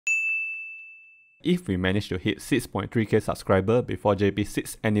If we manage to hit 6.3k subscriber before JP's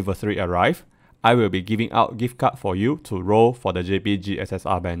 6th anniversary arrive, I will be giving out gift card for you to roll for the JP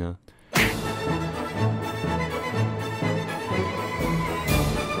GSSR banner.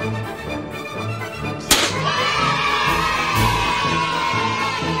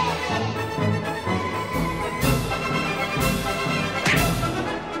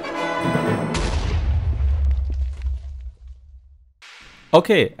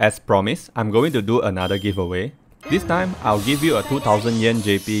 Okay, as promised, I'm going to do another giveaway. This time, I'll give you a 2000 yen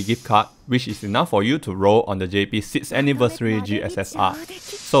JP gift card, which is enough for you to roll on the JP 6th Anniversary GSSR.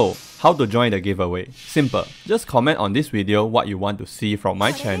 So, how to join the giveaway? Simple, just comment on this video what you want to see from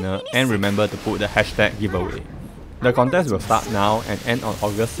my channel and remember to put the hashtag giveaway. The contest will start now and end on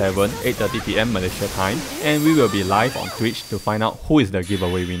August 7, 8:30 PM Malaysia time, and we will be live on Twitch to find out who is the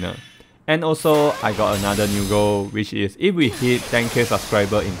giveaway winner. And also, I got another new goal, which is if we hit 10k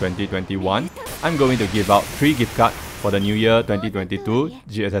subscriber in 2021, I'm going to give out 3 gift cards for the new year 2022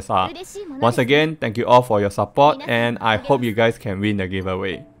 GSSR. Once again, thank you all for your support and I hope you guys can win the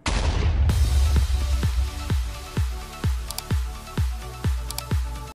giveaway.